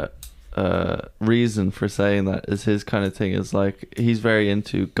reason for saying that is his kind of thing is like he's very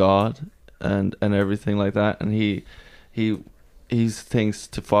into God and everything like that, and he thinks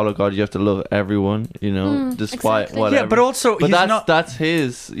to follow God you have to love everyone, you know, despite exactly. whatever. Yeah, but also that's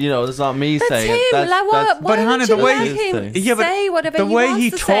his, you know, it's not me saying him. it. But Hannah, the way say whatever the he way wants he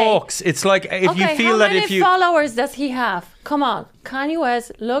to talks, say. it's like if you feel how that many if you followers does he have? Come on, Kanye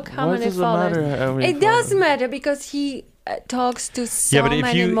West. Look how Why many does it followers. matter how many It does matter because he talks to so but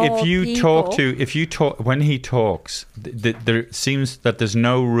many more people. if you talk when he talks, there seems that there's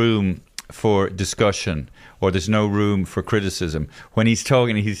no room for discussion. Or there's no room for criticism. When he's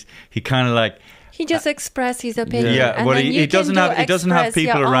talking, he kind of like... He just expresses his opinion. Yeah, and well, then he doesn't have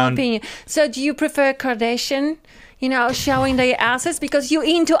people your own around... Opinion. So do you prefer Kardashian, you know, showing their asses? Because you're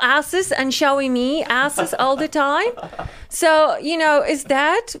into asses and showing me asses all the time. So, you know, is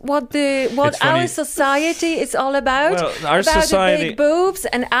that what our society is all about? Well, our about society... the big boobs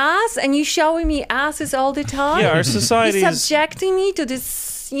and ass, and you showing me asses all the time? Yeah, our society You're is... subjecting me to this...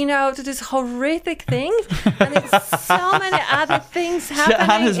 You know, to this horrific thing, and there's so many other things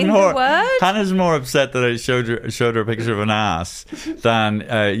happening in the world. Hannah's more upset that I showed her a picture of an ass than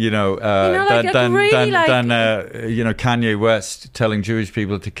Kanye West telling Jewish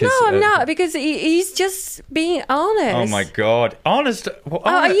people to kiss. No, I'm not, because he's just being honest. Oh my God, honest!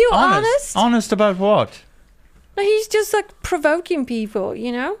 Are you honest? Honest about what? No, he's just like provoking people,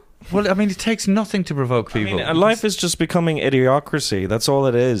 you know. Well, I mean, it takes nothing to provoke people. I mean, life is just becoming Idiocracy. That's all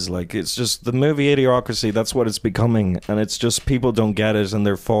it is. Like, it's just the movie Idiocracy. That's what it's becoming, and it's just people don't get it, and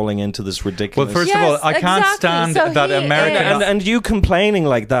they're falling into this ridiculous. Well, first of all, I can't stand that American. And you complaining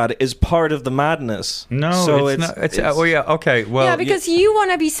like that is part of the madness. No, so it's not. Oh yeah, okay. Well, yeah, because you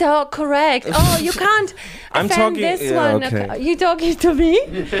want to be so correct. Oh, you can't. I'm offend talking. This yeah, one. okay. You talking to me?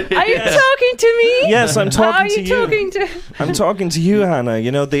 Are you talking to me? Yes, I'm talking to you. Are you talking to? I'm talking to you, Hannah.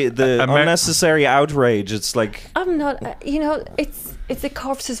 You know the unnecessary outrage. It's like I'm not. You know, it's a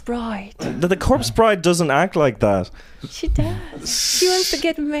corpse's bride. The corpse bride doesn't act like that. She does. She wants to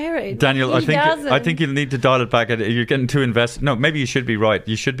get married. Daniel, He doesn't. I think you'll need to dial it back. You're getting too invested. No, maybe you should be right.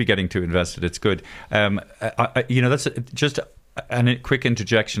 You should be getting too invested. It's good. That's just a quick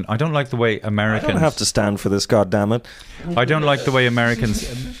interjection. I don't like the way Americans... I don't have to stand for this, goddammit. I don't like the way Americans...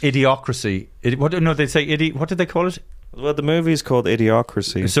 Idiocracy. What did they call it? Well, the movie's called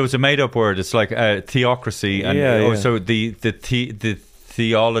Idiocracy. So it's a made-up word. It's like theocracy. And yeah. also the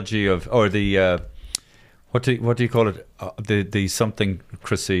theology of... Or the... What do you call it? The something,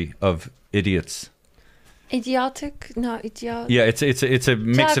 Chrissy, of idiots. Idiotic? No, idiot. Yeah, it's a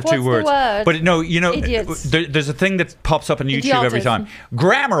mix Jack, of two words. what's the word? But no, Idiots. there's a thing that pops up on YouTube every Idiotism. time.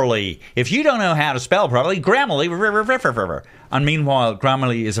 Grammarly. If you don't know how to spell properly, Grammarly. And meanwhile,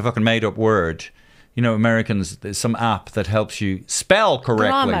 Grammarly is a fucking made up word. You know, Americans, there's some app that helps you spell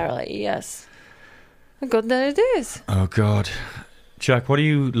correctly. Grammarly, yes. Good that it is. Oh God, Jack, what are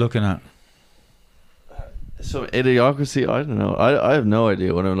you looking at? Some idiocracy. I don't know. I have no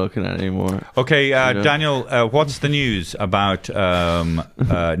idea what I'm looking at anymore. Okay, know? Daniel, what's the news about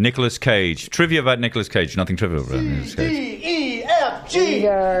Nicolas Cage? Trivia about Nicolas Cage. Nothing trivial about Nicolas Cage.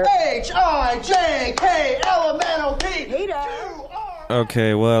 D-E-F-G-H-I-J-K-L-M-N-O-P.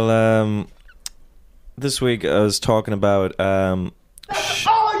 Okay, well, this week I was talking about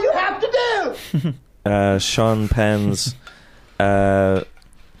All you have to do. Sean Penn's.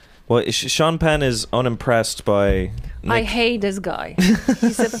 Sean Penn is unimpressed by. I hate this guy.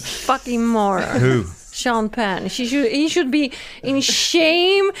 He's a fucking moron. Who? Sean Penn. He should be in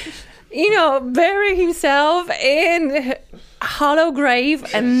shame. Bury himself in hollow grave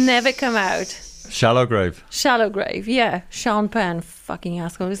and never come out. Shallow grave. Shallow grave. Yeah, Sean Penn, fucking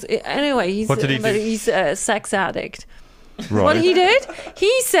asshole. Anyway, he's What did he do? he's a sex addict. Right. What he did?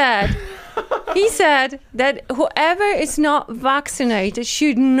 He said that whoever is not vaccinated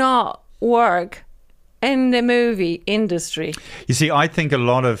should not work in the movie industry. You see, I think a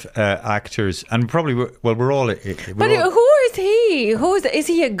lot of actors, and probably we're all. But who is he? Is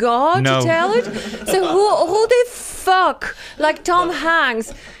he a god No. to tell it? So who the fuck, like Tom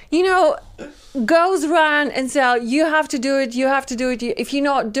Hanks, goes around and says, you have to do it. If you're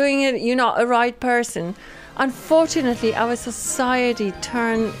not doing it, you're not a right person. Unfortunately, our society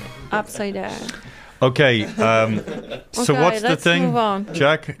turned upside down. Okay, so what's the let's thing, move on.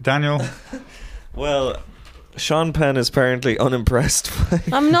 Jack, Daniel? Well, Sean Penn is apparently unimpressed by.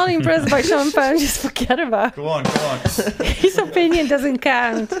 I'm not impressed by Sean Penn. Just forget about it. Go on. His opinion doesn't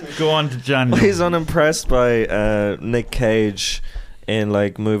count. Go on to Daniel. He's unimpressed by Nick Cage in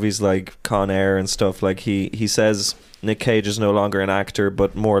like movies like Con Air and stuff. Like he says Nick Cage is no longer an actor,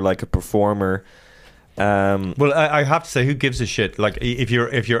 but more like a performer. Well, I have to say, who gives a shit? Like, if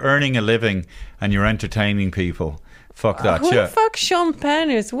you're earning a living and you're entertaining people, fuck that. Who the fuck Sean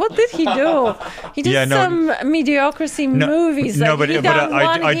Penn is? What did he do? He did some mediocrity movies. no, Like but- he but done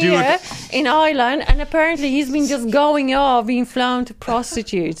I one do here in Ireland, and apparently he's been just going off, being flown to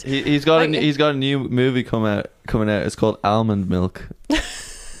prostitutes. He's got a new movie coming out. It's called Almond Milk.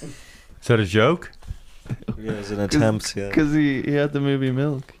 Is that a joke? Yeah, it's an attempt. Yeah. Because he had the movie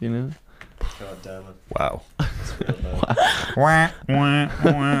Milk, God damn it! Wow.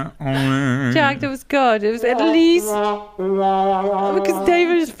 Jack, that was good. It was at least because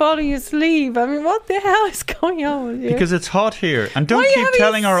David is falling asleep. I mean, what the hell is going on with you? Because it's hot here, and don't Why are you keep having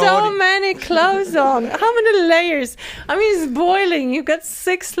telling our so audience. many clothes on? How many layers? I mean, it's boiling. You've got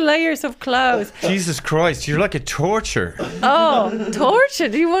 6 layers of clothes. Jesus Christ, you're like a torture. Oh, torture.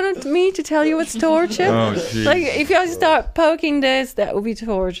 Do you want me to tell you what's torture? Oh, jeez. Like, if I start poking this, that would be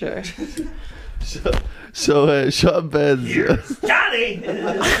torture. So Sean Penn's. Johnny.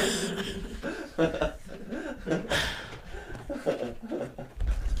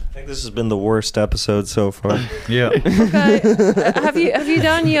 I think this has been the worst episode so far. Yeah. Okay. Have you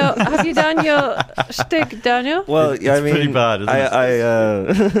done your shtick, Daniel? Well, It's I mean, pretty bad, isn't it? I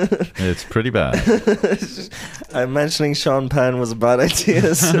It's pretty bad. I'm mentioning Sean Penn was a bad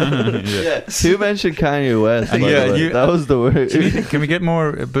idea. So. Who mentioned Kanye West? And by yeah, the way? That was the word. Can we get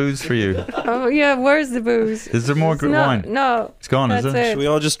more booze for you? Oh yeah, where's the booze? Is there more good wine? No, It's gone, is that's it? Should we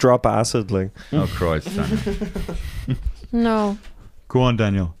all just drop acid, like? Oh Christ! Daniel. No. Go on,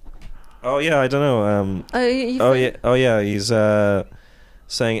 Daniel. Oh yeah, I don't know. Oh yeah. He's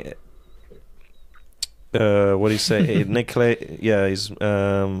saying. What do you say? Nick Clay. Yeah, he's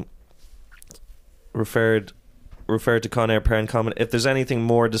referred to Con Air parent comment. If there's anything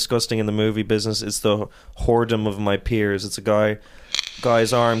more disgusting in the movie business, it's the whoredom of my peers. It's a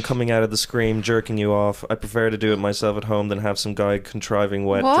guy's arm coming out of the screen, jerking you off. I prefer to do it myself at home than have some guy contriving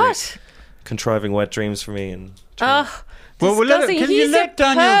wet dreams for me. And Well, can you He's let a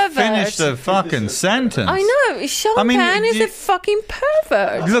Daniel pervert. finish the fucking sentence? I know. Sean Penn is a fucking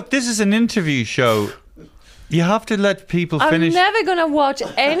pervert. Look, this is an interview show. You have to let people finish. I'm never gonna watch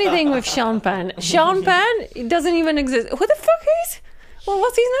anything with Sean Penn. Sean Penn, it doesn't even exist. Who the fuck is? Well,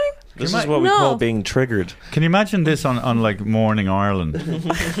 what's his name? This is what we call being triggered. Can you imagine this on like Morning Ireland?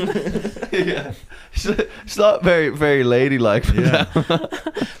 It's not very, very ladylike. Yeah.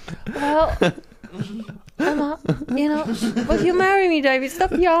 Well, Will you marry me, David?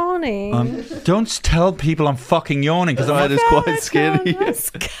 Stop yawning. Don't tell people I'm fucking yawning because That I'm is quite skinny. I'm a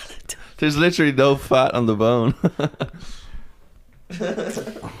skeleton. There's literally no fat on the bone.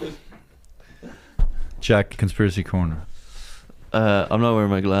 Jack, Conspiracy Corner. I'm not wearing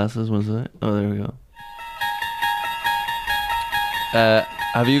my glasses, was I? Oh, there we go.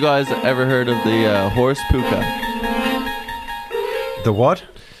 Have you guys ever heard of the horse puka? The what?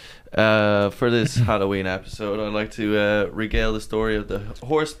 For this Halloween episode, I'd like to regale the story of the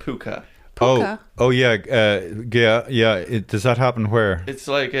horse puka. Puka? Oh yeah. Does that happen where? It's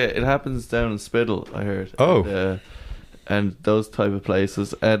like it happens down in Spittle, I heard. Oh. And those type of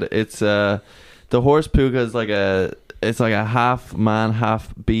places, and it's the horse puka is like a half man,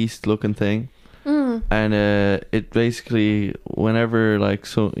 half beast looking thing. And it basically, whenever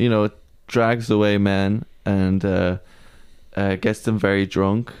it drags away men and gets them very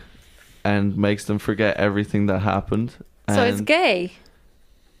drunk and makes them forget everything that happened. So it's gay.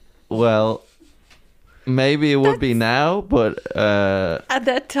 Well, maybe it would be now, but At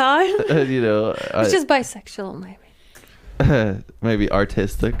that time? It's just bisexual, maybe. maybe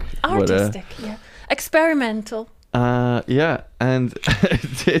artistic. Artistic, yeah. Experimental. Yeah, and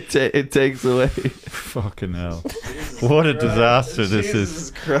it takes away. Fucking hell! What a disaster this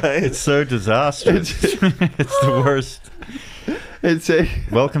is! Christ. It's so disastrous. It's the worst.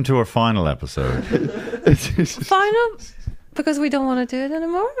 Welcome to our final episode. Final? Because we don't want to do it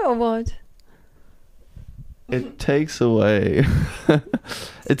anymore, or what? It takes away.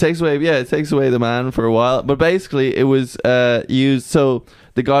 It takes away the man for a while. But basically, it was used. So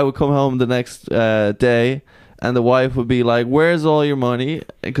the guy would come home the next day. And the wife would be like, "Where's all your money?"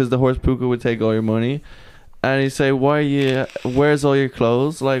 Because the horse puka would take all your money. And he'd say, "Where's all your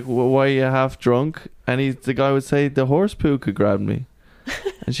clothes? Like, why are you half drunk?" And the guy would say, "The horse puka grabbed me."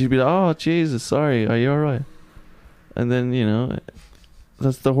 And she'd be like, "Oh, Jesus, sorry. Are you all right?" And then,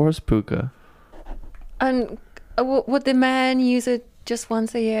 that's the horse puka. And would the man use it just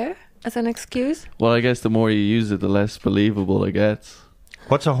once a year as an excuse? Well, I guess the more you use it, the less believable it gets.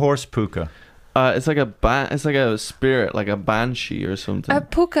 What's a horse puka? It's like a spirit, like a banshee or something. A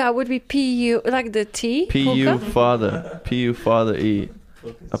puka would be P-U, like the T? P-U father E.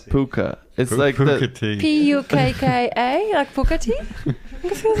 A puka. It's like puka the tea. P-U-K-K-A, like puka tea?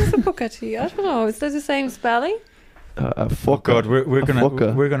 Because it's a puka tea. I don't know. Is that the same spelling? a fucker. Oh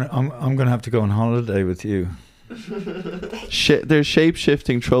God, I'm gonna have to go on holiday with you. They're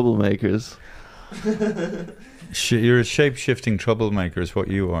shape-shifting troublemakers. You're a shape-shifting troublemaker is what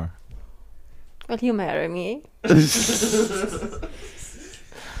you are. Will you marry me?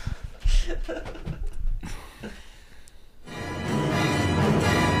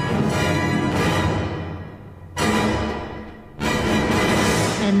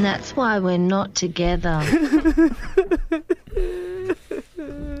 And that's why we're not together.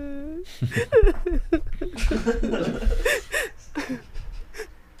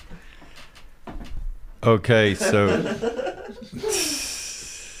 Okay, so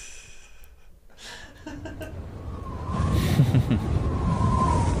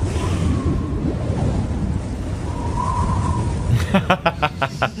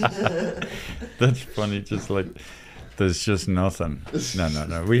that's funny. Just like there's just nothing.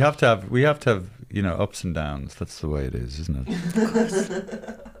 No. We have to have ups and downs. That's the way it is, isn't it? Of course.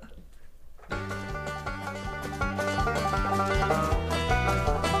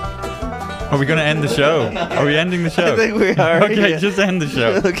 Are we going to end the show? Are we ending the show? I think we are. Okay, yeah. just end the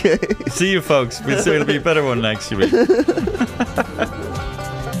show. Okay. See you, folks. It'll be a better one next week.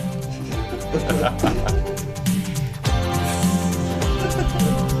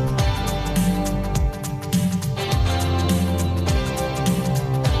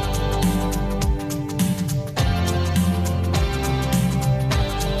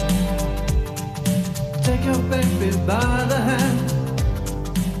 Take your baby by the hand.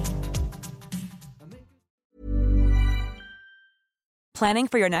 Planning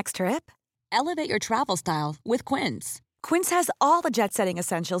for your next trip? Elevate your travel style with Quince. Quince has all the jet-setting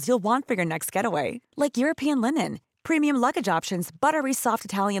essentials you'll want for your next getaway, like European linen, premium luggage options, buttery soft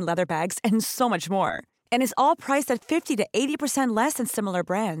Italian leather bags, and so much more. And is all priced at 50 to 80% less than similar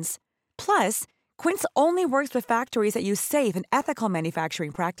brands. Plus, Quince only works with factories that use safe and ethical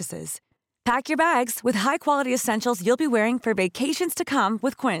manufacturing practices. Pack your bags with high-quality essentials you'll be wearing for vacations to come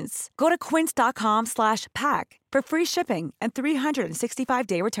with Quince. Go to quince.com/pack for free shipping and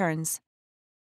 365-day returns.